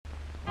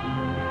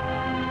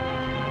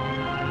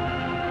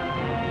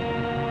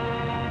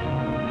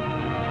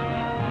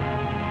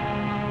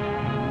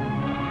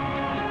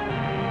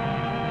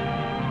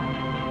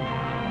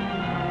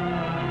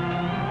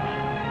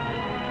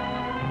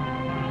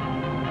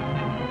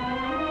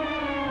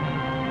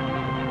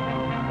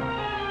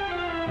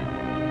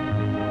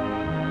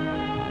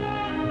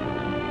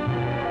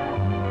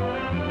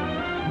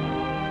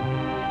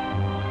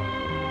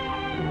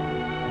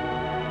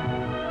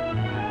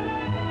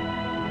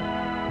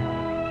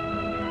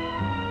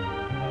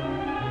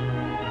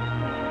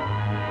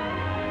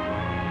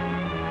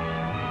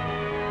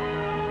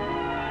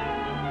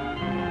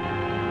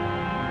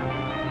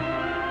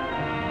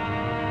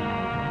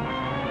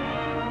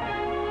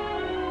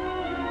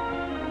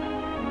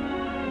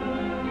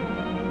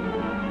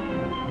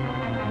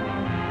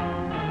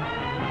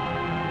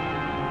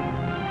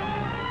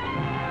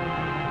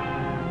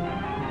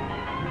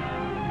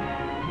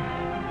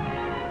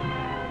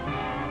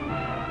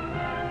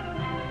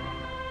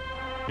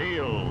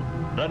Steel,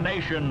 the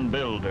nation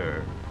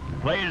builder,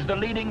 plays the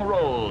leading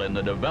role in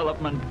the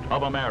development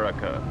of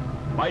America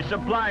by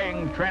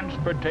supplying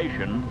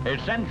transportation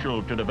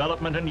essential to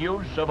development and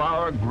use of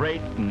our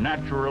great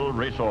natural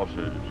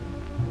resources.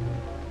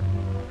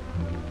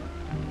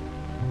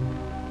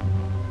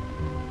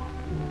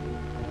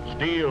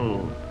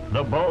 Steel,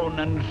 the bone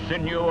and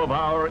sinew of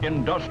our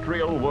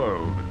industrial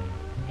world.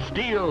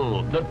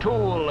 Steel, the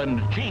tool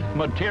and chief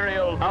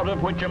material out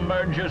of which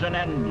emerges an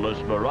endless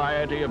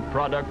variety of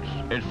products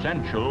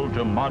essential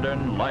to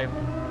modern life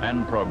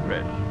and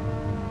progress.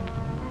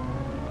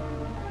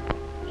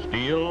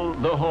 Steel,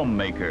 the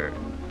homemaker,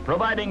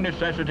 providing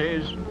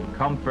necessities,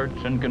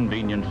 comforts, and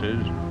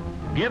conveniences,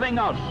 giving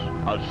us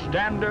a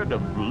standard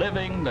of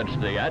living that's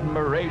the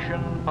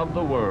admiration of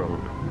the world.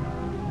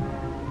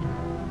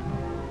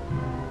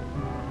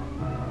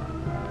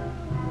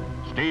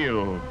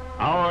 Steel,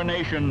 our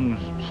nation's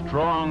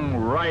strong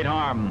right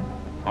arm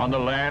on the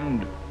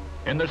land,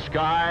 in the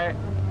sky,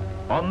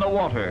 on the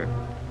water,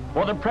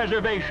 for the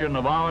preservation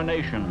of our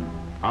nation,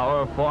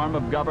 our form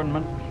of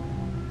government,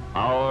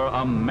 our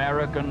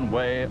American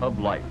way of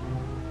life.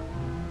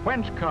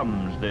 Whence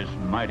comes this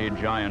mighty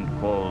giant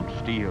called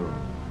steel?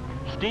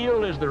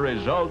 Steel is the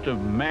result of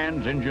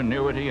man's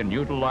ingenuity in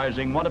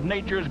utilizing one of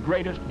nature's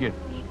greatest gifts,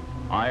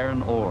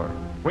 iron ore,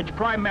 which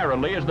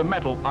primarily is the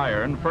metal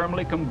iron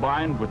firmly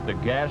combined with the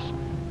gas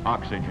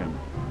oxygen.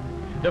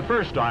 The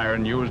first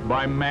iron used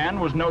by man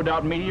was no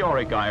doubt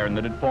meteoric iron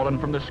that had fallen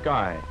from the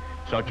sky,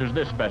 such as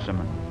this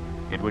specimen.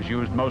 It was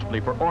used mostly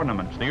for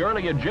ornaments. The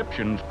early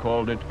Egyptians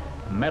called it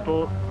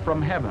metal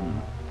from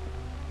heaven.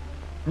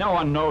 No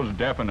one knows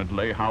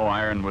definitely how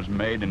iron was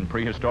made in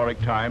prehistoric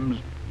times,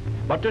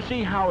 but to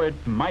see how it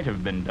might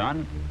have been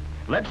done,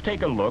 let's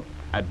take a look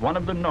at one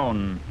of the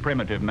known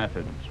primitive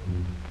methods.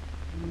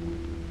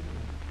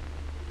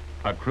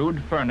 A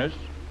crude furnace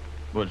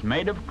was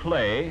made of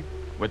clay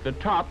with the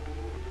top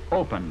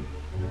open.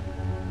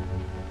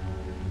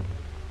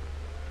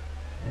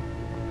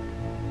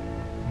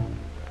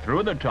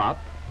 Through the top,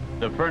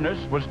 the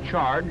furnace was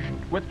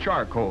charged with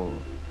charcoal.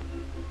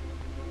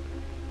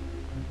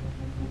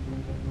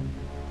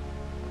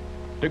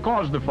 To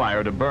cause the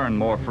fire to burn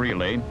more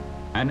freely,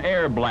 an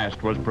air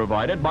blast was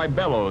provided by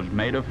bellows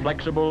made of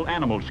flexible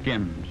animal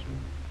skins.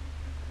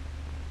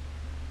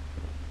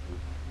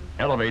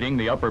 Elevating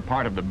the upper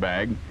part of the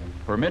bag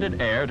permitted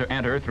air to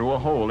enter through a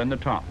hole in the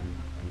top.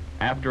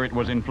 After it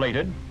was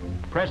inflated,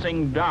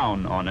 pressing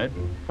down on it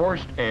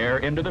forced air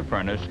into the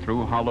furnace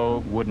through hollow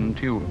wooden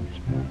tubes.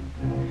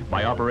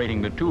 By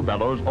operating the two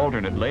bellows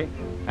alternately,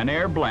 an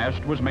air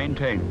blast was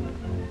maintained.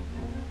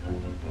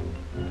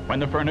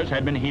 When the furnace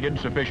had been heated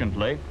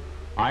sufficiently,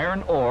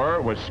 iron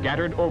ore was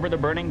scattered over the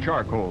burning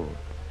charcoal.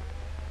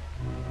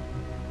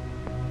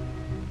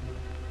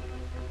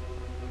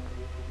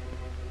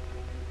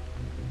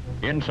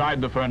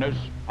 Inside the furnace,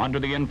 under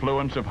the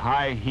influence of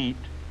high heat,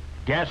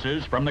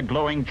 gases from the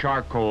glowing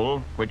charcoal,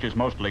 which is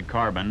mostly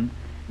carbon,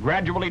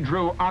 gradually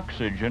drew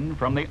oxygen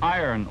from the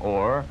iron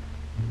ore,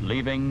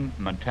 leaving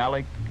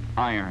metallic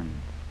iron.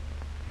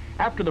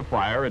 After the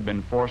fire had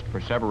been forced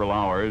for several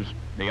hours,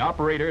 the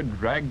operator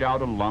dragged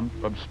out a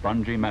lump of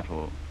spongy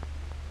metal.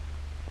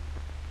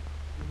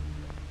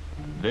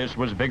 This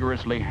was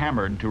vigorously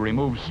hammered to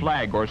remove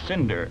slag or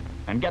cinder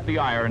and get the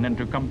iron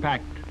into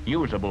compact,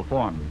 usable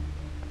form.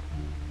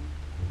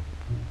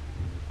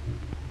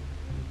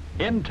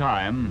 In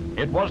time,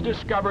 it was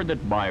discovered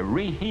that by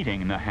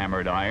reheating the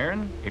hammered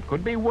iron, it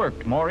could be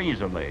worked more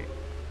easily.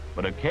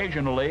 But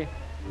occasionally,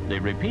 the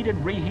repeated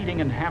reheating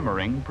and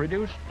hammering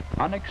produced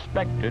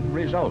unexpected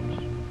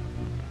results.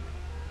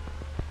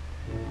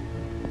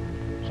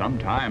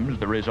 Sometimes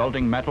the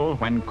resulting metal,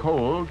 when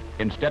cold,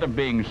 instead of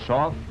being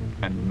soft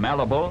and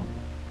malleable,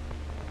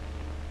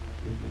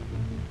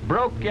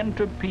 broke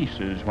into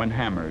pieces when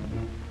hammered.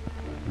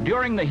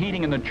 During the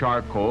heating in the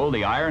charcoal,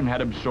 the iron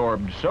had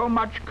absorbed so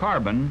much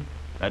carbon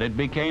that it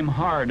became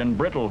hard and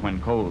brittle when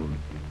cold.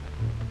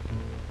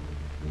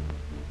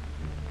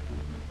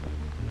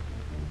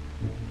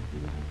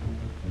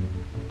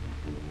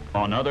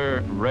 On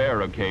other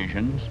rare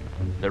occasions,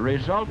 the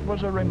result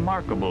was a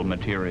remarkable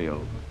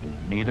material,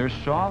 neither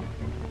soft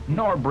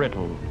nor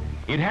brittle.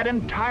 It had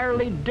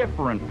entirely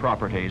different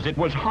properties. It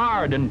was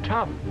hard and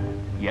tough,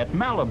 yet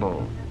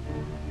malleable.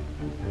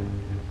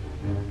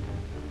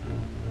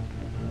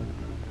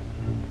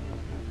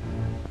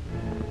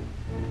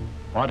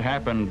 What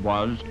happened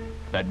was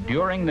that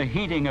during the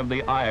heating of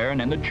the iron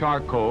in the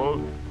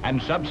charcoal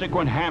and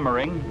subsequent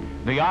hammering,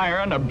 the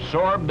iron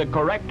absorbed the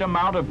correct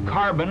amount of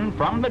carbon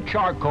from the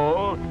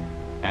charcoal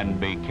and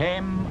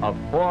became a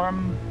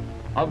form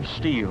of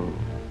steel.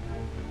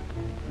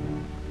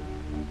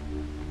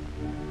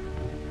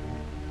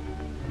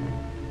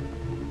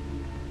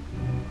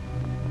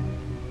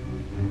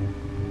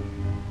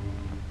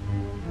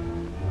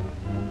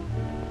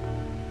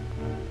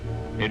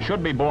 It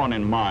should be borne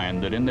in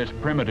mind that in this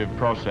primitive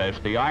process,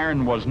 the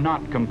iron was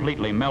not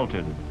completely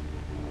melted,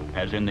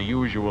 as in the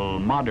usual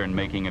modern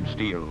making of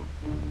steel.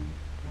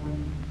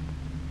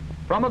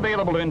 From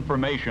available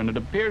information, it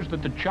appears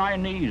that the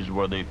Chinese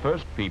were the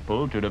first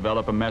people to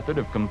develop a method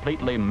of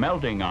completely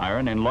melting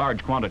iron in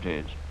large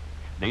quantities.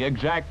 The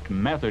exact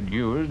method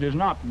used is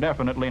not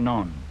definitely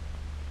known.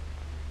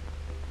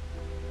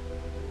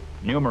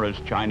 Numerous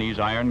Chinese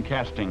iron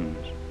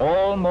castings,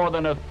 all more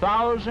than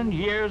 1,000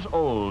 years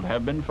old,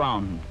 have been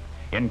found,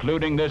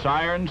 including this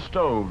iron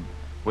stove,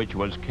 which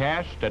was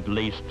cast at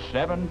least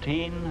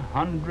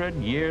 1,700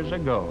 years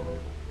ago.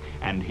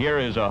 And here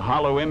is a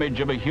hollow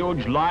image of a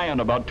huge lion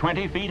about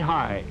 20 feet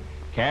high,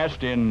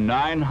 cast in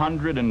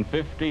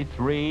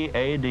 953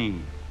 AD.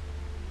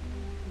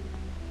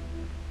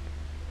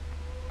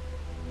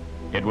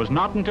 It was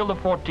not until the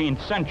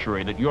 14th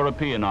century that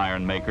European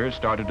iron makers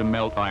started to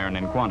melt iron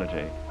in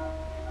quantity,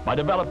 by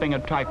developing a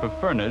type of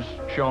furnace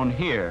shown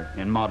here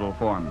in model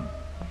form.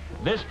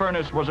 This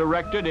furnace was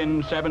erected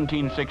in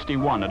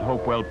 1761 at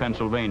Hopewell,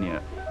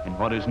 Pennsylvania, in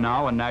what is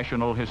now a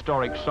National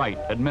Historic Site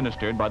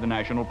administered by the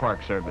National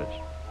Park Service.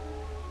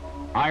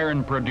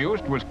 Iron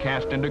produced was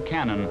cast into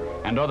cannon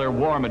and other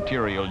war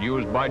material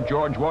used by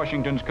George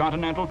Washington's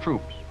Continental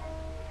troops.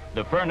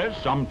 The furnace,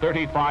 some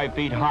 35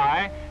 feet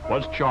high,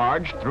 was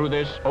charged through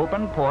this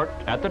open port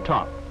at the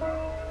top.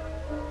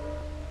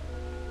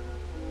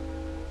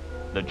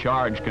 The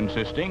charge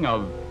consisting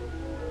of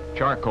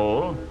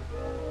charcoal,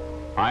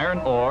 iron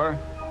ore,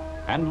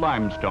 and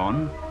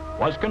limestone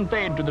was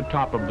conveyed to the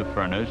top of the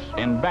furnace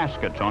in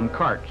baskets on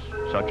carts,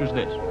 such as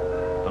this.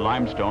 The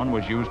limestone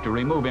was used to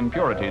remove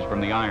impurities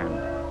from the iron.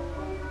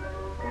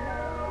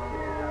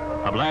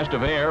 A blast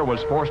of air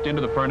was forced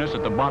into the furnace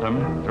at the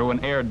bottom through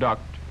an air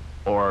duct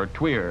or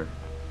tweer.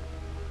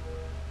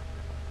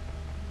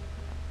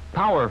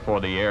 Power for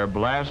the air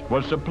blast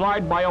was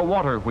supplied by a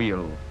water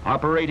wheel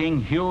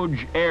operating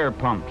huge air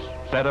pumps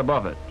set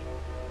above it.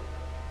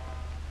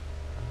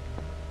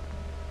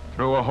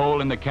 Through a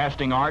hole in the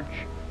casting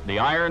arch, the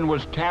iron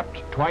was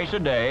tapped twice a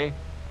day,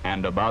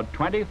 and about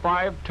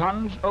 25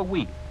 tons a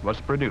week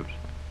was produced.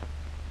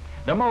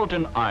 The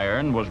molten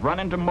iron was run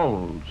into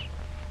molds.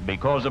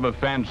 Because of a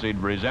fancied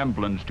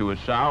resemblance to a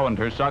sow and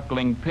her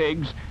suckling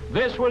pigs,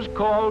 this was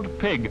called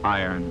pig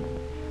iron.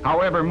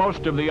 However,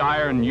 most of the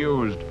iron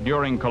used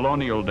during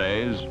colonial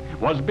days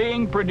was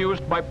being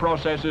produced by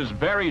processes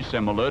very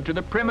similar to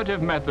the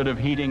primitive method of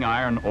heating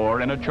iron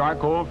ore in a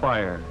charcoal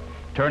fire,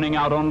 turning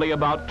out only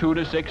about 2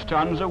 to 6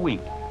 tons a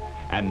week.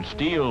 And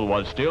steel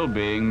was still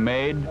being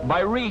made by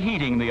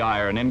reheating the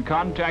iron in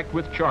contact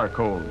with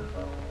charcoal.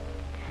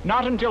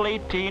 Not until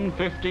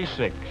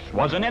 1856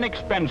 was an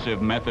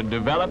inexpensive method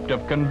developed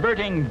of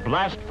converting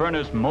blast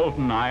furnace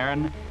molten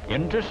iron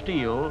into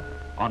steel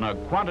on a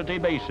quantity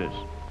basis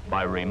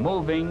by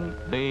removing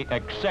the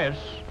excess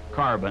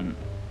carbon.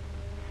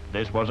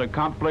 This was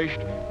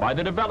accomplished by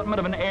the development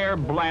of an air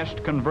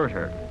blast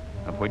converter,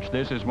 of which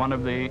this is one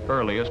of the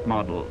earliest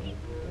models.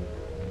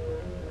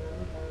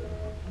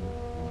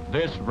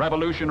 This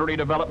revolutionary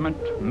development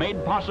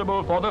made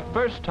possible for the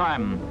first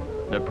time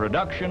the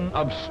production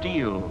of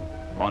steel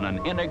on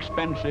an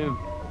inexpensive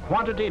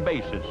quantity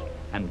basis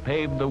and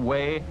paved the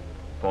way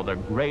for the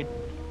great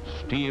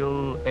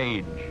steel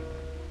age.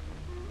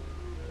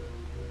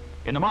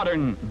 In the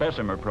modern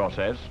Bessemer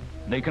process,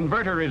 the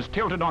converter is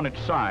tilted on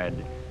its side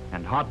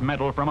and hot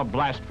metal from a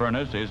blast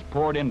furnace is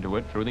poured into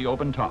it through the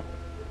open top.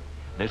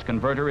 This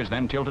converter is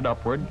then tilted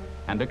upward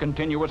and a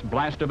continuous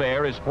blast of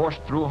air is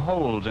forced through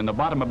holes in the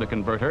bottom of the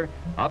converter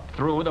up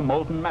through the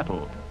molten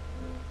metal.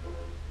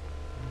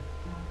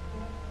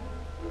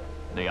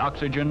 The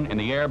oxygen in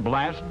the air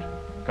blast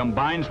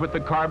combines with the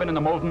carbon in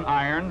the molten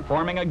iron,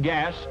 forming a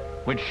gas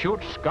which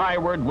shoots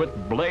skyward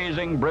with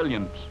blazing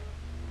brilliance.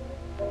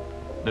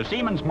 The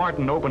Siemens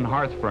Martin open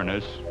hearth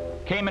furnace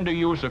came into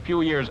use a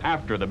few years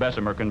after the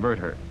Bessemer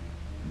converter.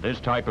 This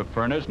type of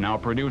furnace now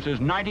produces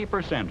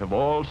 90% of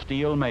all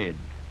steel made.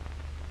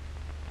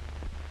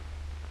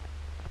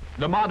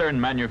 The modern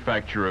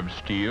manufacture of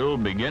steel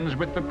begins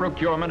with the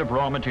procurement of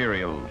raw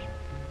materials.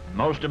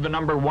 Most of the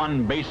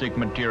 #1 basic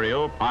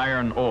material,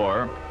 iron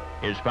ore,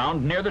 is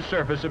found near the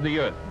surface of the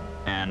earth,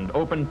 and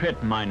open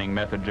pit mining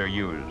methods are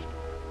used.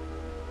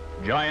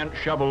 Giant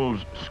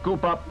shovels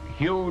scoop up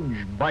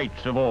huge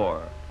bites of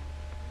ore.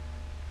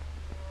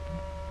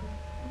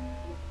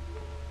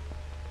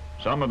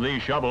 Some of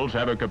these shovels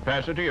have a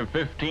capacity of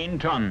 15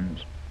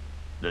 tons.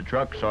 The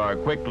trucks are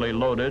quickly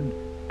loaded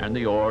and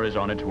the ore is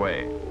on its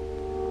way.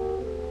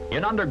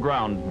 In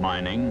underground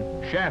mining,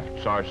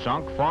 shafts are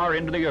sunk far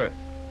into the earth,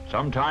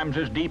 sometimes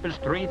as deep as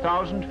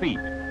 3,000 feet.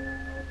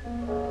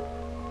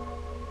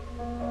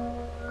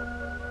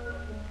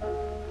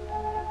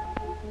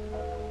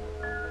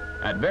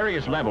 At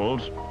various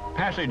levels,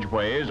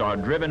 passageways are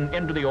driven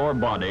into the ore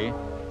body,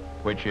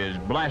 which is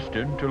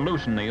blasted to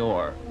loosen the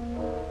ore.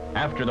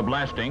 After the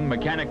blasting,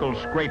 mechanical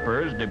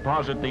scrapers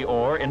deposit the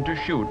ore into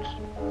chutes,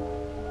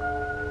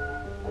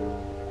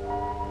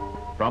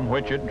 from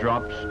which it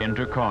drops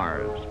into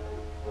cars.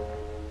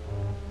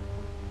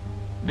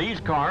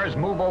 These cars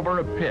move over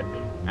a pit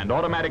and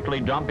automatically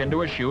dump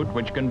into a chute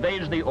which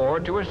conveys the ore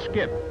to a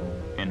skip,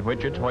 in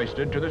which it's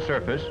hoisted to the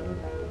surface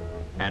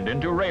and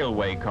into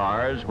railway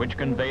cars which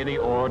convey the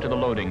ore to the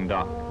loading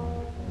dock.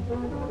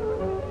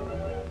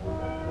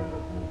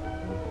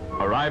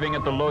 Arriving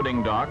at the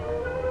loading dock,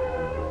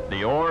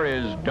 the ore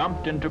is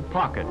dumped into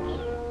pockets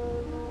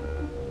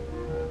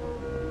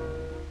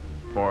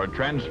for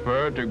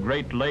transfer to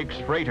Great Lakes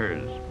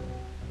freighters.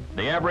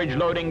 The average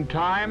loading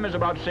time is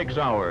about 6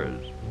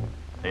 hours.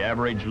 The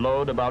average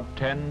load about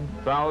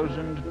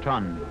 10,000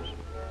 tons.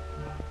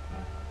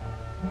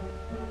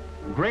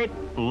 Great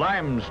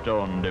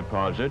limestone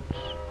deposits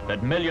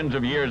that millions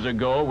of years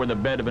ago were the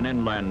bed of an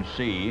inland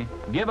sea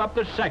give up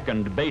the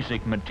second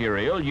basic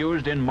material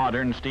used in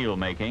modern steel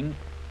making,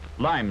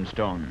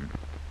 limestone.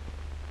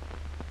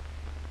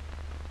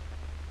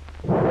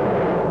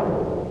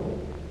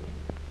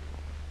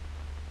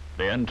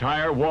 The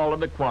entire wall of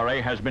the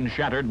quarry has been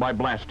shattered by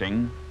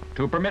blasting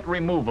to permit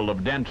removal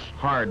of dense,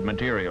 hard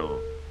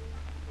material.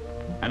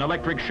 An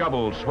electric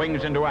shovel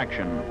swings into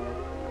action.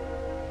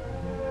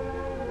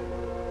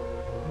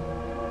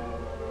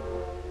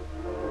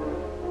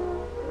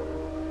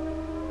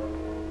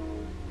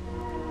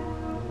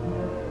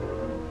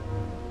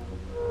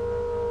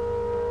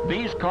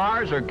 These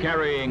cars are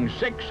carrying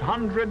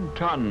 600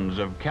 tons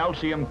of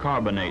calcium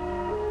carbonate,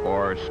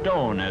 or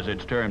stone as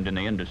it's termed in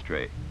the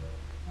industry.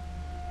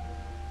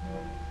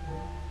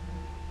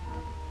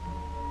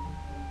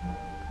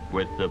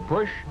 With the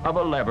push of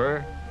a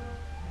lever,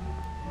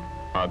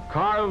 a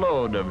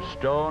carload of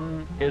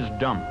stone is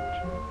dumped.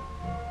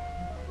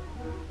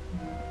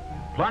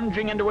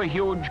 Plunging into a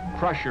huge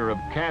crusher of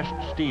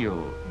cast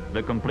steel,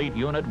 the complete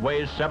unit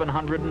weighs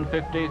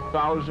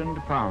 750,000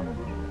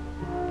 pounds.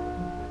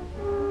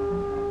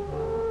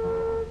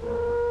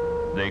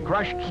 The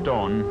crushed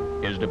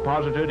stone is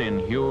deposited in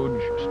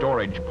huge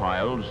storage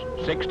piles,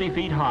 60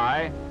 feet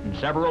high and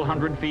several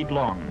hundred feet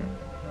long.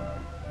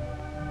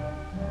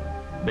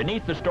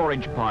 Beneath the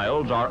storage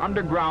piles are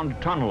underground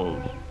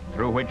tunnels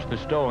through which the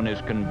stone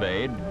is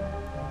conveyed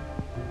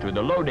to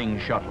the loading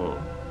shuttle,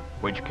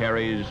 which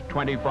carries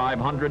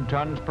 2,500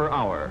 tons per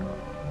hour.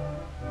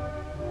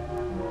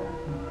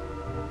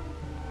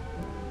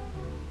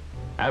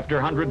 After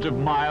hundreds of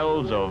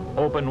miles of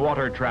open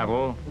water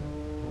travel,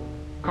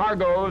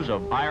 cargoes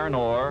of iron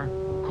ore,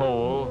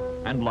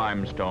 coal, and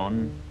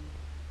limestone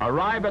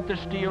arrive at the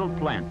steel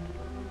plant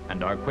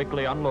and are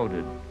quickly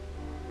unloaded.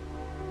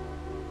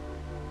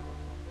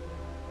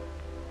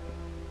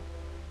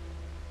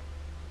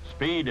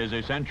 Speed is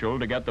essential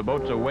to get the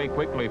boats away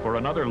quickly for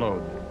another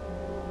load.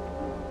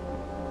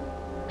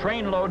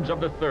 Train loads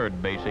of the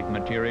third basic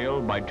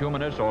material,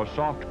 bituminous or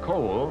soft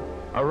coal,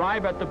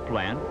 arrive at the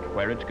plant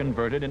where it's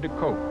converted into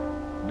coke.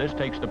 This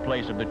takes the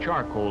place of the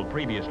charcoal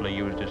previously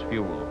used as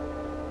fuel.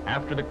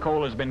 After the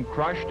coal has been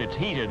crushed, it's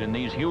heated in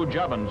these huge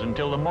ovens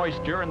until the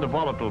moisture and the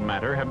volatile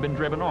matter have been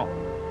driven off.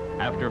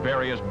 After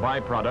various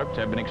byproducts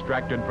have been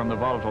extracted from the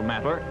volatile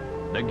matter,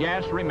 the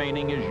gas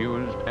remaining is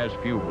used as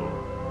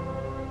fuel.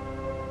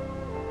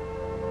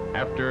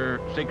 After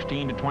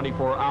 16 to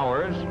 24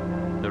 hours,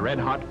 the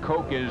red-hot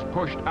coke is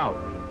pushed out.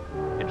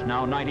 It's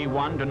now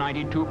 91 to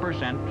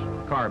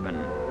 92% carbon.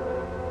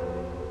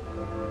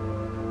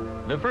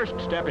 The first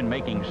step in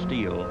making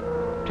steel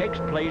takes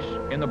place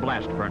in the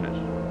blast furnace.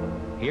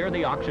 Here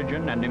the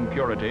oxygen and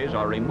impurities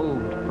are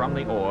removed from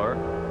the ore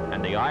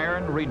and the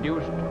iron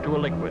reduced to a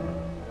liquid.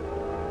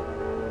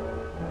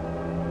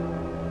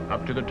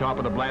 Up to the top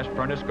of the blast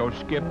furnace go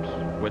skips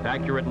with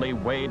accurately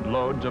weighed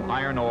loads of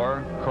iron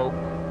ore, coke,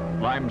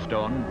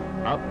 limestone,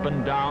 up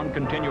and down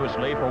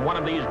continuously, for one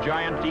of these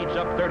giants eats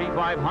up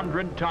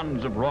 3,500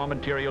 tons of raw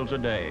materials a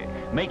day.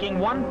 Making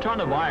 1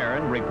 ton of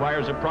iron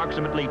requires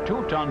approximately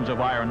 2 tons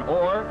of iron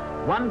ore,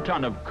 1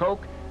 ton of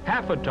coke,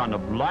 half a ton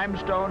of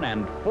limestone,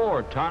 and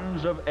 4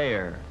 tons of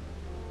air.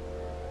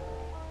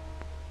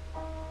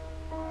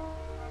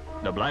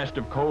 The blast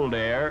of cold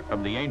air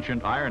of the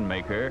ancient iron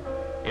maker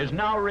is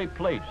now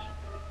replaced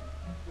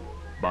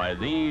by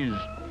these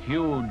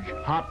huge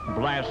hot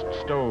blast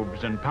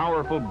stoves and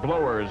powerful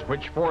blowers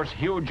which force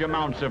huge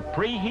amounts of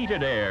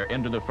preheated air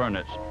into the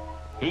furnace.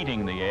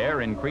 Heating the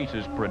air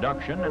increases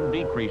production and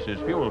decreases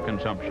fuel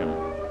consumption.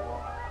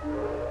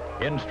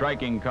 In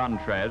striking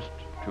contrast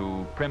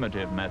to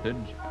primitive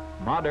methods,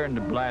 modern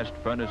blast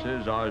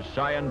furnaces are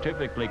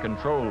scientifically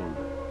controlled.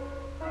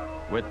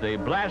 With the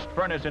blast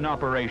furnace in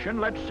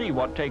operation, let's see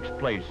what takes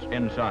place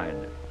inside.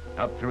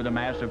 Up through the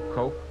mass of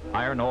coke,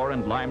 iron ore,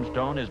 and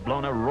limestone is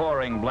blown a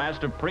roaring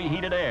blast of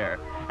preheated air.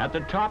 At the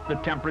top, the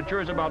temperature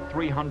is about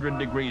 300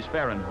 degrees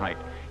Fahrenheit,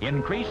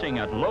 increasing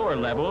at lower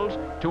levels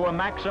to a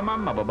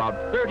maximum of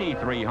about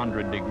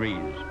 3,300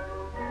 degrees.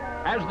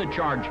 As the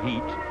charge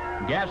heats,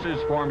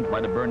 gases formed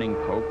by the burning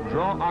coke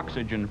draw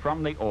oxygen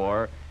from the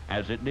ore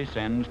as it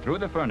descends through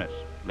the furnace,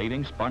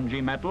 leaving spongy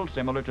metal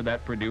similar to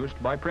that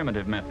produced by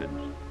primitive methods.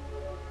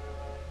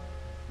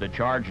 The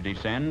charge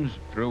descends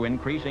through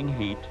increasing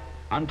heat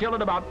until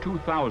at about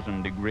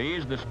 2,000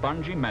 degrees, the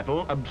spongy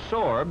metal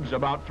absorbs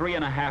about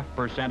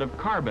 3.5% of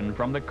carbon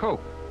from the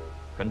coke.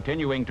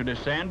 Continuing to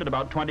descend at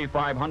about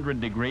 2,500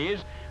 degrees,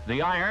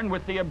 the iron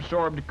with the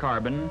absorbed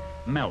carbon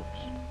melts.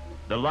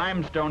 The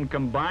limestone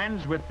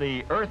combines with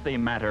the earthy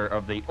matter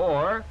of the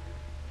ore,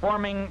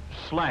 forming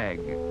slag.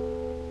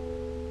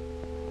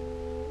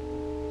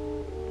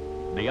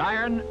 The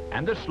iron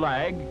and the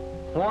slag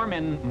form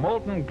in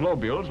molten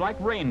globules like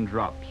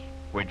raindrops,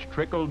 which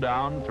trickle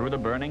down through the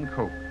burning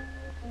coke.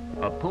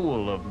 A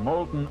pool of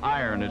molten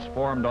iron is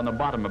formed on the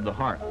bottom of the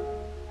hearth.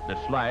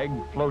 The slag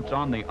floats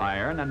on the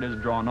iron and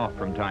is drawn off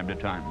from time to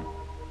time.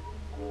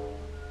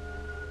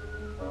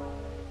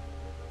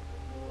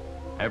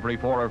 Every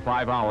 4 or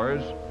 5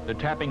 hours, the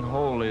tapping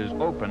hole is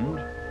opened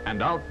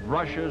and out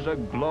rushes a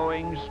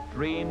glowing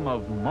stream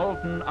of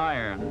molten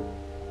iron,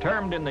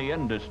 termed in the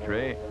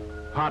industry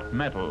hot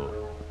metal.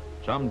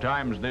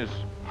 Sometimes this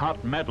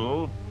hot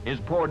metal is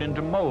poured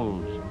into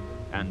molds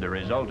and the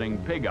resulting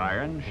pig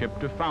iron shipped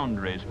to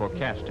foundries for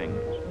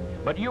castings.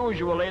 But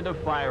usually the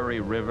fiery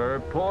river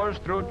pours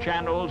through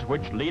channels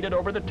which lead it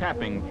over the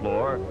tapping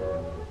floor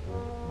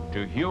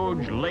to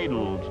huge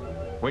ladles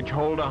which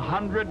hold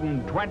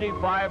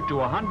 125 to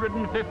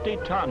 150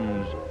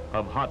 tons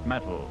of hot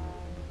metal.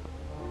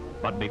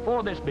 But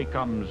before this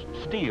becomes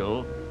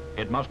steel,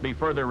 it must be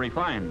further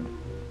refined.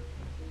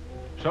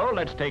 So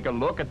let's take a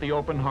look at the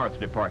open hearth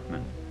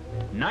department.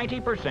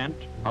 90%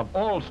 of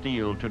all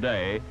steel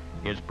today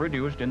is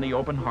produced in the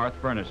open hearth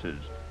furnaces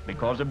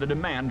because of the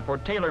demand for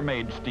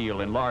tailor-made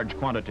steel in large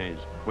quantities,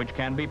 which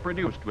can be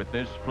produced with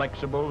this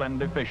flexible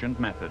and efficient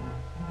method.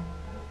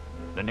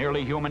 The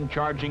nearly human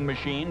charging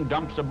machine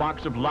dumps a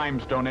box of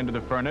limestone into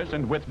the furnace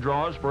and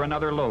withdraws for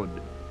another load.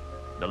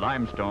 The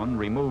limestone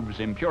removes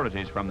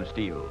impurities from the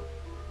steel.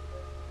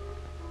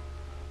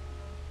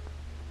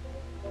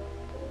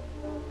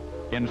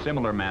 In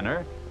similar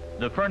manner,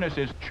 the furnace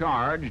is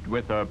charged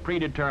with a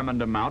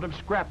predetermined amount of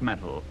scrap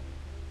metal.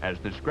 As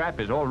the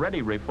scrap is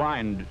already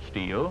refined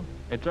steel,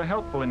 it's a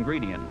helpful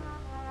ingredient.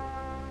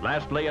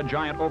 Lastly, a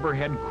giant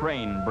overhead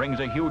crane brings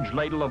a huge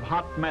ladle of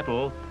hot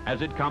metal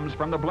as it comes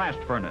from the blast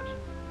furnace.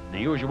 The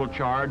usual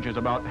charge is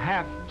about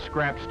half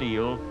scrap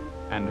steel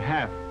and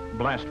half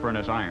blast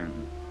furnace iron.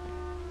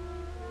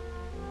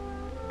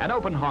 An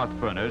open hearth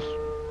furnace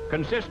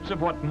consists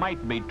of what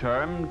might be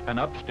termed an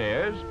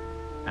upstairs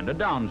and a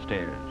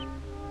downstairs.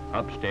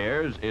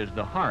 Upstairs is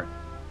the hearth,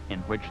 in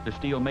which the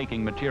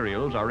steel-making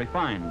materials are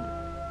refined.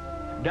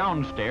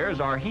 Downstairs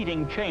are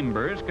heating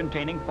chambers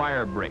containing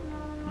fire brick,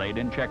 laid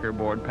in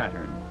checkerboard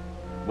pattern.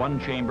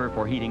 One chamber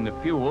for heating the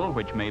fuel,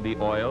 which may be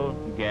oil,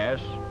 gas,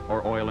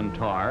 or oil and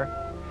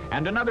tar,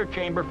 and another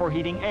chamber for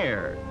heating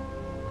air.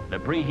 The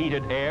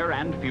preheated air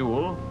and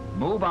fuel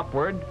move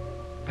upward,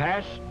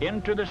 pass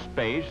into the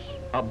space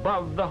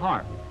above the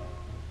hearth.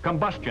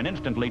 Combustion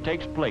instantly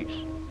takes place.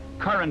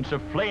 Currents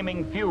of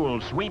flaming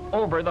fuel sweep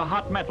over the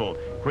hot metal,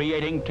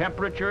 creating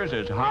temperatures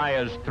as high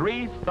as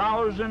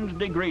 3,000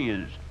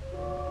 degrees.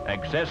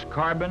 Excess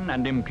carbon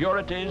and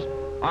impurities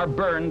are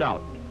burned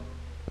out.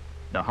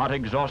 The hot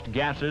exhaust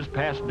gases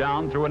pass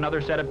down through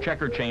another set of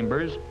checker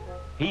chambers,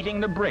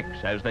 heating the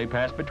bricks as they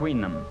pass between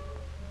them.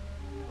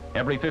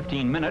 Every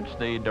 15 minutes,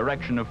 the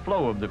direction of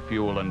flow of the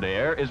fuel and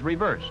air is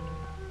reversed.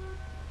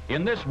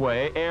 In this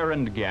way, air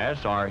and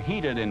gas are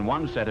heated in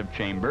one set of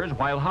chambers,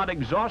 while hot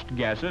exhaust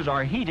gases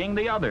are heating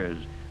the others.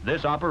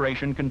 This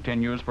operation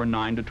continues for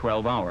 9 to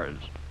 12 hours.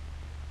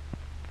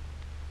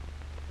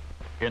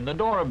 In the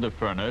door of the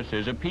furnace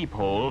is a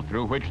peephole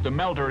through which the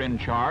melter in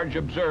charge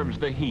observes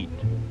the heat.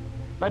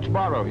 Let's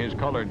borrow his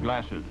colored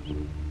glasses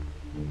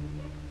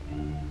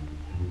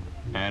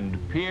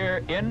and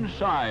peer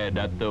inside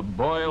at the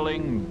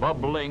boiling,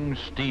 bubbling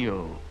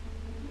steel.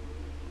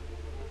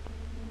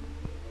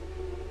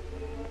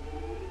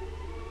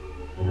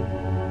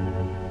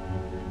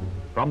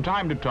 From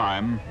time to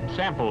time,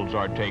 samples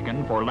are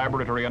taken for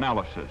laboratory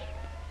analysis.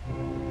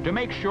 To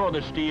make sure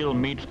the steel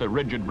meets the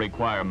rigid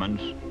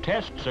requirements,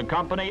 tests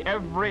accompany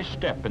every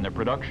step in the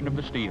production of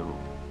the steel.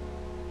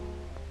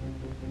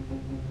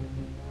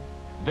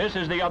 This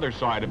is the other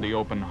side of the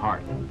open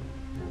hearth.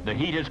 The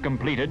heat is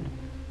completed,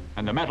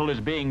 and the metal is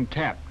being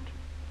tapped,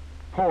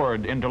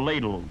 poured into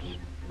ladles.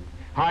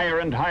 Higher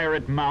and higher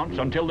it mounts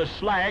until the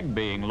slag,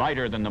 being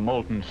lighter than the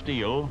molten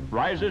steel,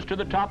 rises to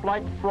the top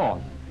like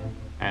froth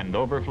and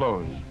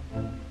overflows.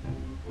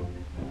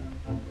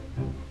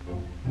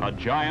 A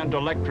giant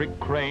electric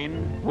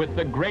crane, with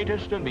the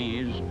greatest of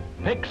ease,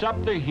 picks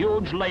up the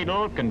huge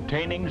ladle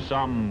containing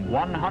some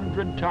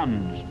 100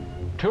 tons,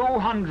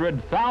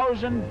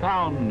 200,000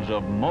 pounds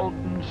of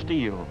molten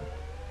steel.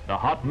 The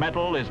hot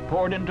metal is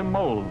poured into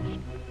molds,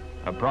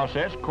 a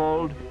process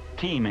called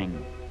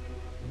teaming.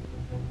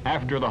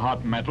 After the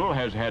hot metal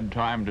has had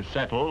time to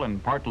settle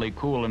and partly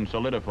cool and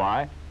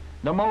solidify,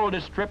 the mold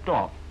is stripped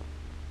off,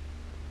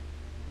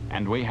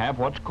 and we have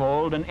what's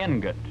called an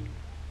ingot.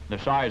 The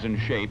size and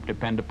shape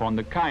depend upon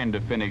the kind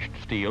of finished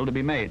steel to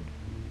be made.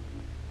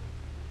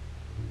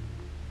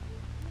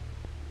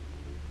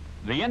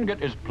 The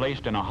ingot is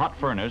placed in a hot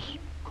furnace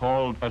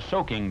called a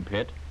soaking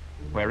pit,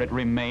 where it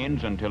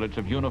remains until it's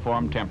of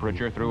uniform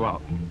temperature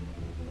throughout.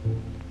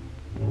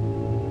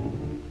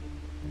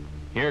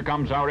 Here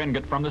comes our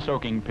ingot from the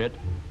soaking pit,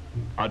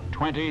 a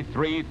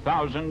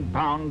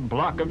 23,000-pound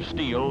block of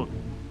steel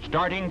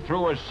starting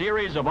through a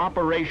series of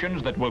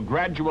operations that will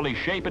gradually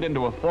shape it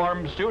into a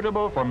form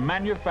suitable for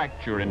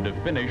manufacture into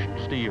finished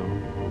steel.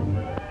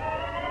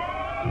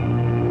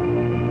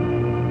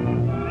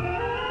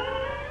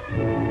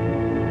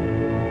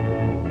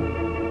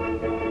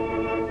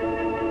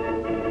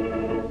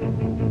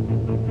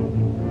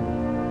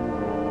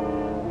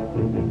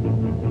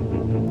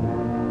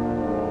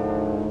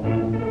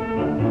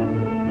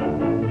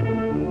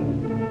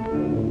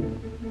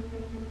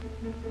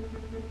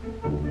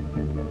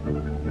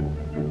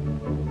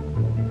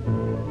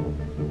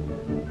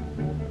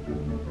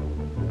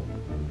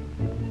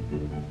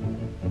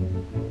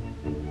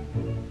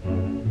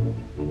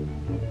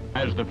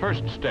 As the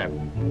first step,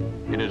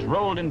 it is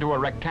rolled into a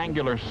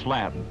rectangular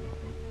slab.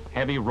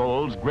 Heavy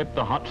rolls grip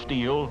the hot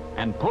steel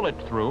and pull it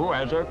through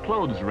as a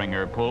clothes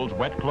wringer pulls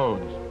wet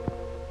clothes.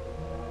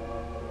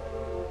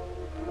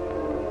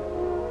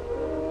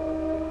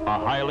 A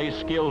highly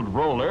skilled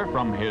roller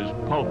from his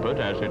pulpit,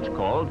 as it's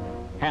called,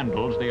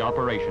 handles the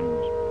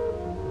operations.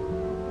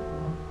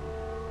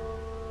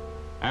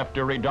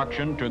 After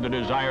reduction to the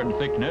desired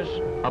thickness,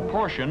 a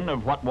portion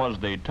of what was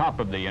the top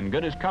of the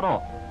ingot is cut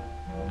off.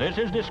 This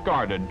is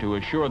discarded to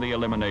assure the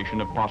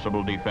elimination of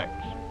possible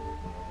defects.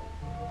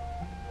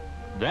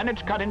 Then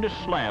it's cut into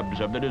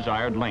slabs of the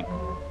desired length.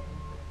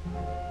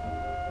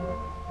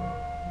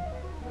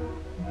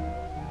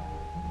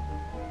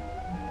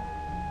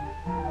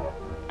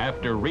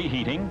 After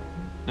reheating,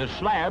 the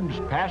slabs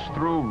pass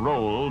through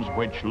rolls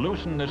which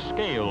loosen the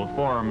scale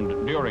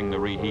formed during the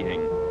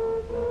reheating.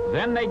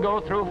 Then they go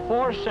through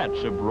 4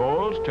 sets of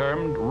rolls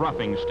termed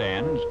roughing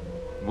stands.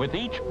 With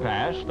each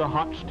pass, the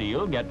hot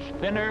steel gets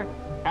thinner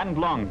and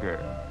longer.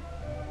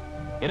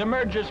 It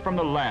emerges from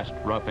the last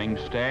roughing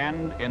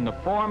stand in the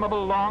form of a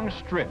long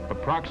strip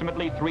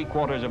approximately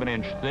 3/4 of an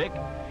inch thick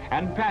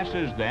and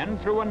passes then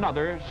through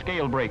another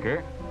scale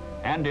breaker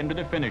and into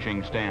the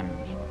finishing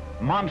stands.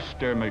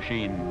 Monster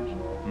machines,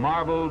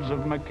 marvels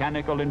of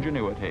mechanical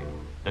ingenuity.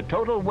 The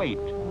total weight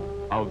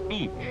of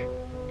each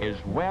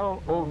is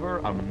well over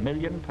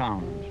 1,000,000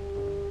 pounds.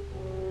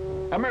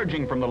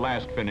 Emerging from the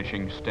last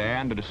finishing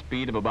stand at a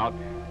speed of about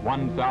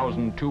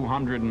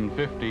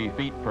 1,250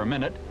 feet per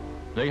minute,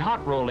 the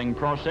hot rolling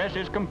process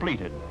is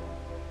completed.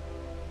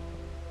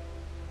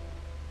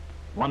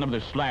 One of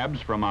the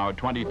slabs from our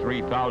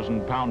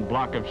 23,000-pound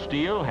block of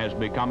steel has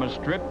become a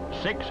strip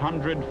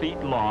 600 feet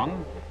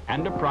long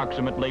and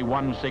approximately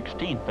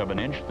 1/16 of an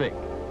inch thick.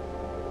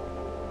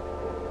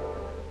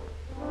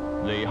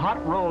 The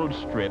hot rolled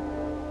strip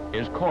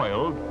is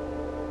coiled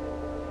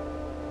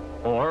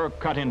or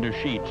cut into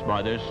sheets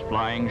by this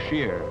flying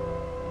shear,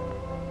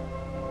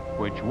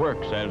 which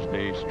works as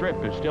the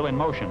strip is still in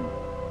motion.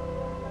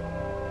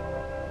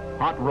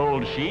 Hot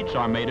rolled sheets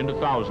are made into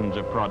thousands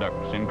of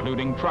products,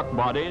 including truck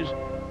bodies,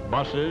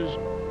 buses,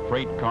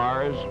 freight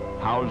cars,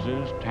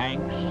 houses,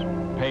 tanks,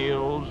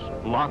 pails,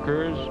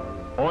 lockers,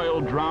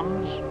 oil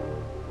drums,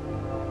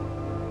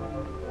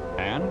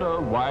 and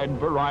a wide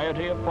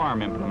variety of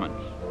farm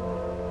implements.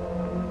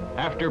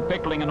 After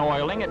pickling and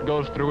oiling, it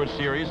goes through a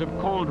series of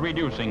cold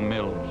reducing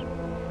mills.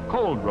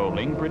 Cold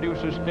rolling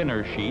produces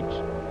thinner sheets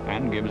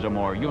and gives a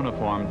more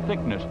uniform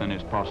thickness than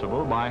is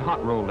possible by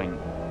hot rolling,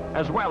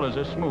 as well as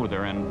a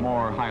smoother and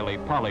more highly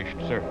polished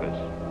surface.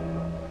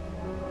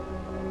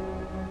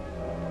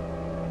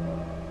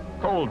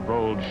 Cold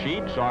rolled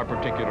sheets are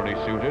particularly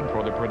suited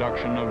for the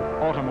production of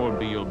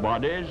automobile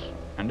bodies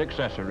and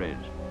accessories,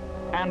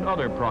 and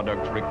other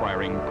products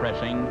requiring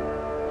pressing,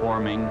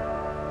 forming,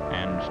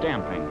 and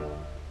stamping,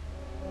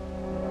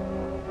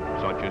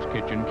 such as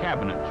kitchen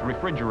cabinets,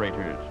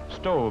 refrigerators,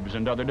 stoves,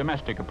 and other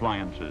domestic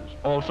appliances.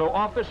 Also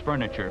office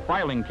furniture,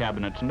 filing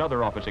cabinets, and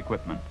other office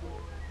equipment.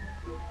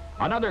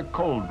 Another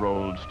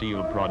cold-rolled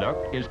steel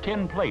product is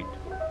tin plate,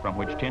 from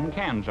which tin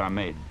cans are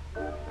made.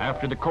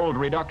 After the cold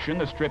reduction,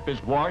 the strip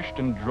is washed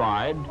and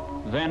dried,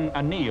 then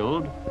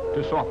annealed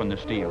to soften the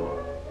steel.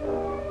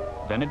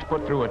 Then it's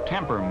put through a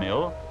temper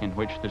mill, in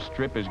which the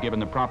strip is given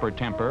the proper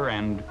temper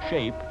and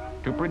shape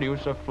to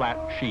produce a flat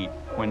sheet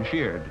when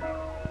sheared.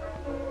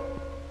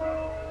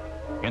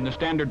 In the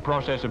standard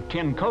process of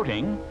tin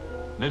coating,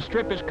 the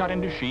strip is cut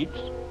into sheets,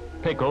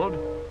 pickled,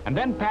 and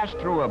then passed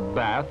through a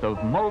bath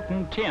of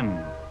molten tin,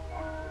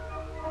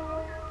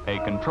 a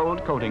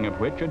controlled coating of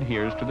which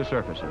adheres to the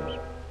surfaces.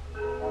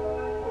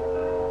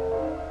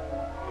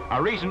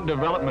 A recent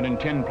development in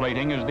tin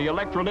plating is the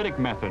electrolytic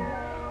method,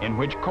 in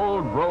which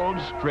cold rolled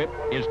strip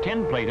is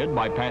tin plated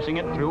by passing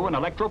it through an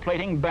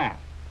electroplating bath.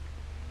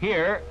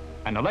 Here,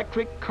 an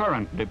electric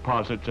current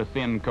deposits a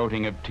thin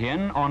coating of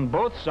tin on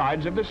both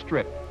sides of the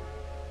strip,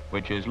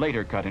 which is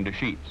later cut into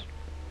sheets.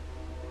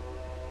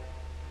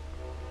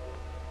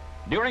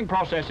 During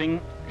processing,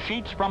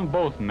 sheets from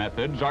both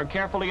methods are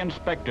carefully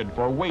inspected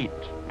for weight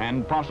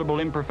and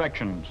possible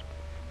imperfections.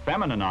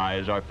 Feminine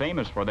eyes are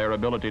famous for their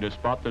ability to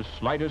spot the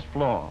slightest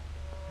flaw.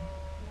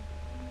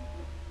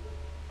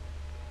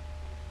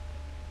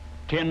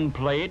 Tin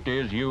plate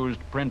is used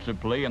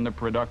principally in the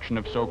production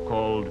of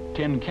so-called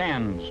tin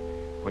cans,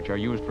 which are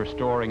used for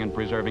storing and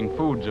preserving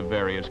foods of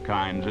various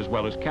kinds, as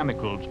well as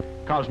chemicals,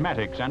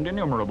 cosmetics, and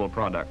innumerable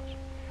products.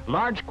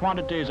 Large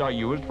quantities are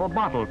used for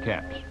bottle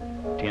caps.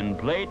 Tin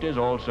plate is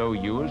also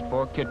used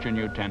for kitchen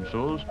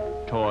utensils,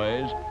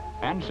 toys,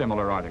 and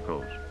similar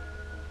articles.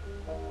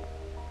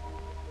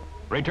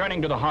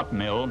 Returning to the hot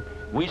mill,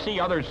 we see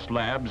other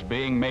slabs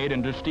being made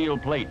into steel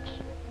plates.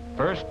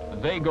 First,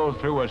 they go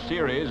through a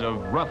series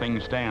of roughing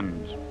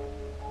stands.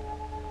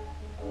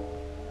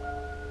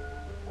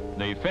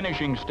 The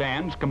finishing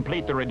stands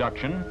complete the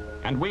reduction,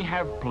 and we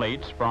have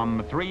plates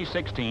from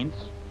 3/16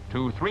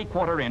 to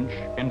 3/4 inch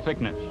in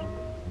thickness.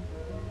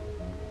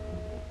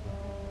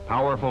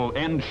 Powerful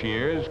end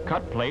shears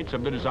cut plates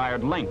of the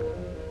desired length.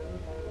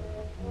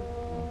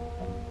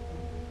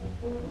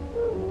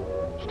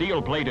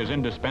 Steel plate is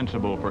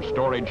indispensable for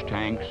storage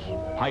tanks,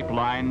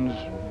 pipelines,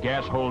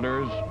 gas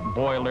holders,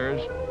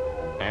 boilers,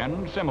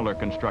 and similar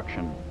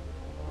construction.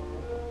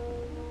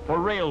 For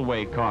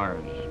railway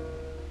cars,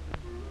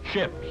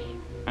 ships,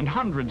 and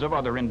hundreds of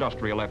other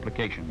industrial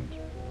applications.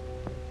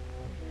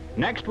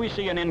 Next, we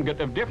see an ingot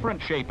of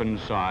different shape and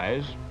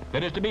size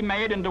that is to be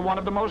made into one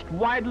of the most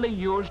widely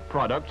used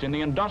products in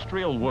the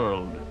industrial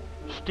world,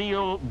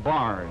 steel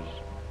bars.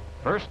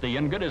 First, the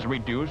ingot is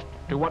reduced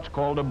to what's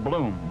called a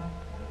bloom.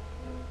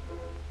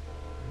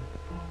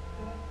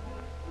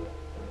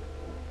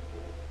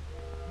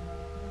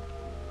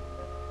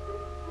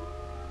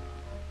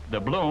 The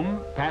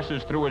bloom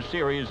passes through a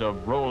series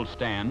of roll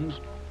stands,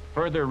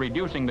 further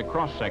reducing the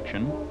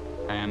cross-section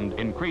and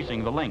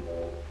increasing the length.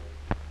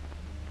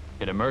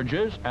 It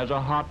emerges as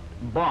a hot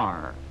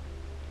bar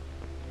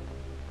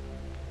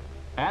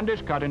and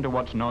is cut into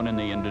what's known in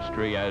the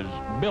industry as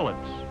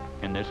billets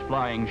in this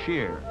flying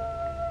shear.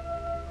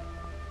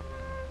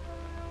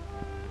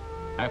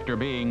 After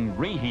being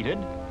reheated,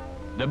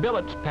 the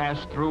billets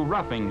pass through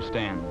roughing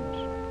stands,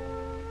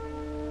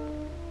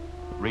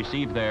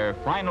 receive their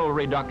final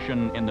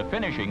reduction in the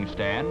finishing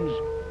stands,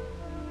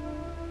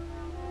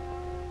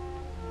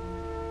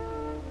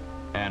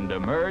 and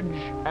emerge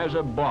as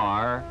a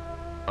bar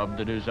of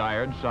the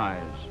desired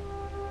size,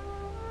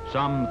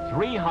 some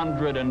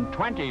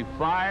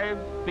 325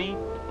 feet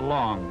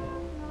long.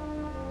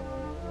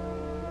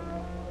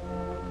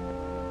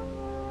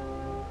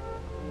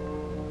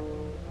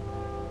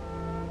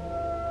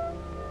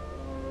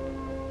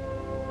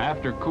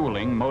 After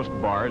cooling, most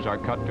bars are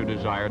cut to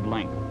desired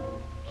length.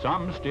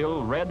 Some,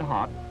 still red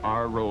hot,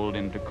 are rolled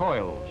into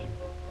coils.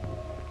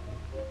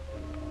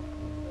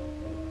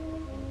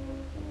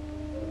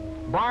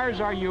 Bars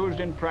are used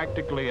in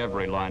practically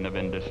every line of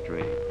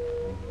industry.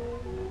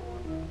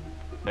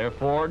 They're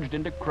forged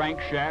into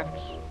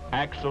crankshafts,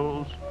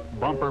 axles,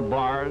 bumper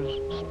bars,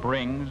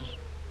 springs,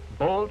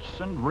 bolts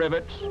and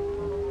rivets,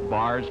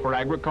 bars for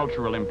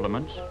agricultural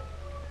implements,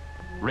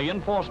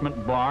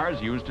 reinforcement bars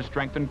used to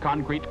strengthen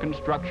concrete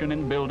construction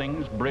in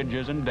buildings,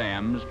 bridges, and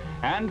dams,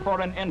 and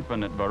for an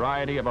infinite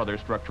variety of other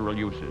structural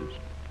uses.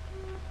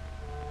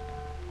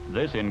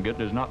 This ingot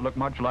does not look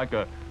much like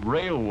a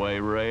railway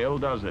rail,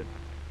 does it?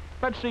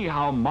 Let's see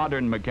how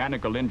modern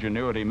mechanical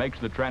ingenuity makes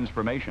the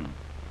transformation.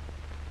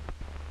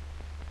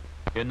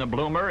 In the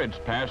bloomer, it's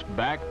passed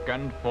back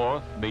and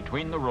forth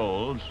between the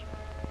rolls,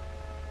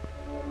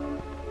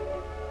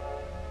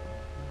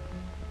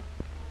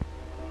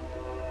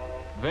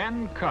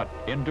 then cut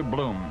into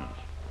blooms,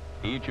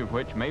 each of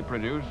which may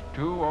produce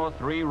 2 or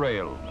 3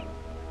 rails.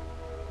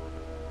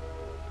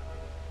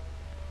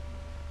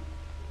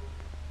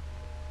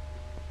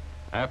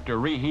 After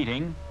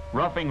reheating,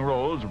 roughing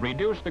rolls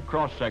reduce the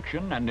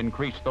cross-section and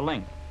increase the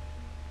length.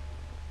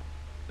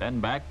 Then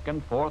back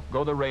and forth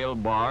go the rail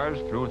bars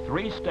through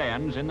 3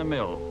 stands in the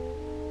mill,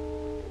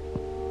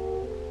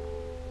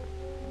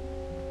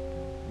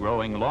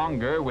 growing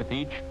longer with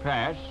each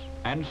pass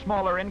and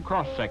smaller in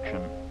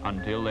cross-section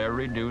until they're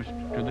reduced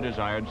to the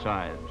desired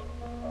size.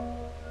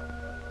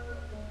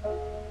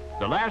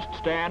 The last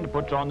stand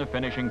puts on the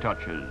finishing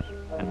touches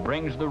and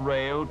brings the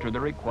rail to the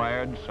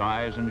required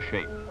size and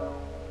shape.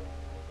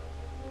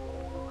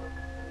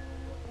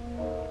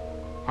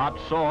 Hot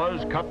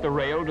saws cut the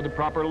rail to the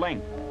proper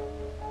length.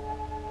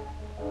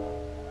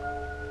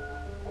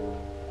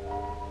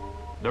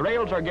 The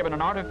rails are given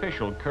an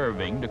artificial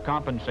curving to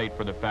compensate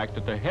for the fact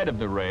that the head of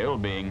the rail,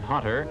 being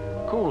hotter,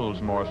 cools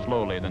more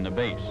slowly than the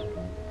base.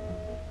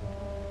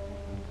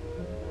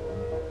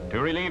 To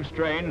relieve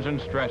strains and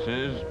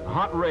stresses,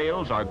 hot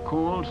rails are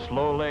cooled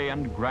slowly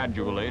and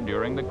gradually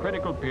during the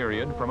critical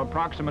period from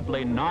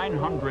approximately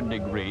 900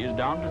 degrees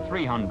down to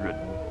 300.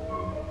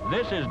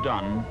 This is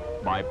done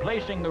by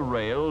placing the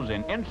rails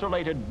in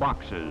insulated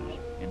boxes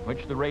in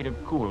which the rate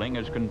of cooling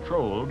is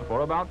controlled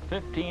for about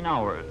 15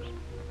 hours.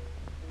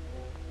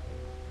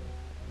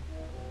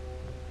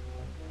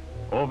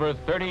 Over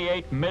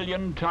 38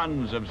 million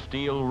tons of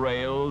steel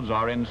rails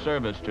are in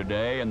service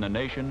today in the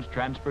nation's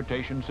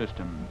transportation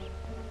systems.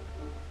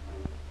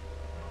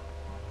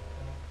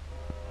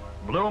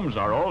 Blooms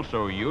are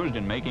also used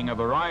in making a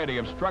variety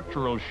of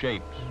structural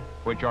shapes,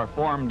 which are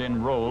formed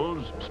in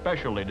rolls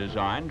specially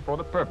designed for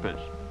the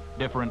purpose,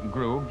 different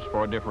grooves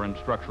for different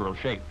structural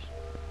shapes.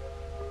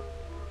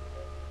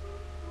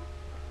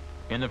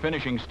 In the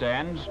finishing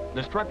stands,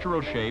 the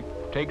structural shape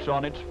takes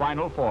on its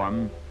final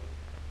form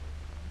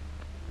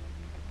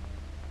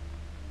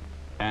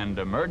and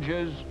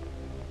emerges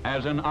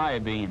as an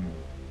I-beam.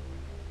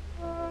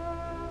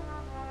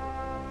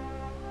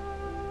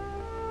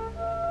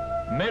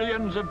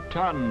 Millions of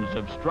tons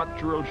of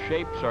structural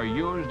shapes are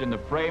used in the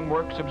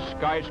frameworks of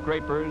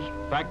skyscrapers,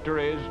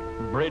 factories,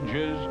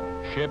 bridges,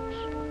 ships,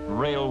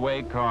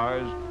 railway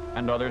cars,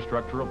 and other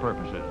structural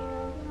purposes.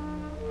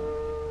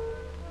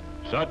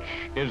 Such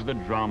is the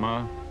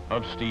drama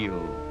of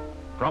steel.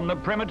 From the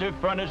primitive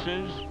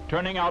furnaces,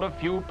 turning out a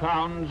few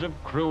pounds of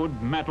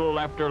crude metal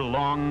after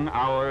long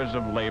hours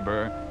of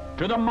labor,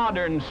 to the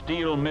modern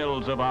steel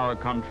mills of our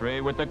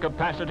country with the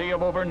capacity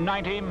of over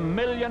 90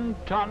 million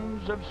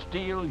tons of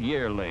steel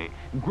yearly,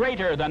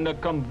 greater than the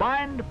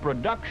combined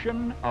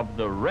production of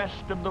the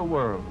rest of the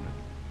world.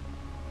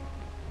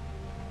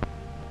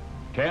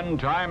 10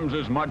 times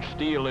as much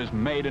steel is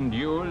made and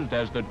used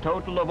as the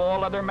total of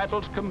all other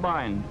metals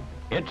combined.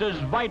 It's as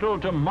vital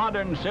to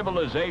modern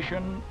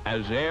civilization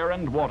as air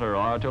and water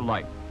are to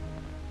life.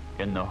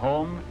 In the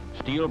home,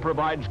 steel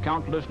provides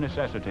countless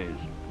necessities,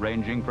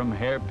 ranging from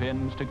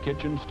hairpins to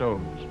kitchen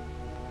stoves.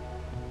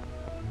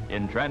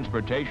 In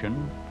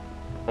transportation,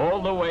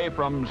 all the way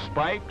from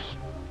spikes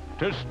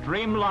to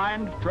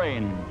streamlined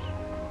trains.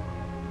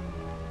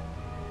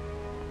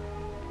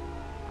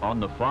 On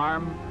the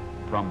farm,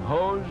 from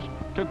hoes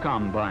to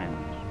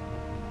combines.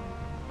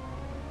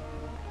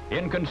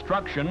 In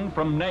construction,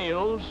 from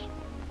nails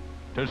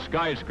to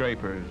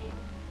skyscrapers.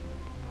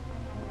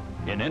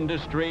 In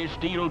industry,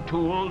 steel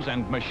tools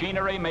and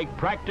machinery make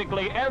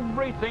practically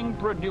everything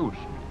produced,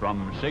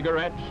 from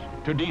cigarettes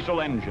to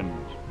diesel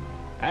engines.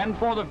 And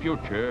for the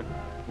future,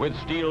 with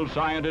steel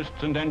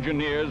scientists and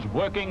engineers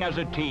working as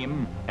a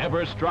team,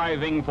 ever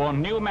striving for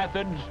new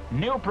methods,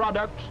 new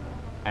products,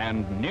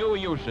 and new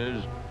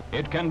uses,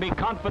 it can be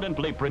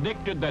confidently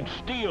predicted that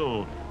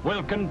steel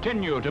will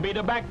continue to be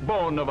the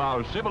backbone of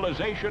our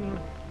civilization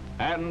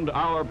and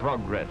our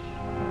progress.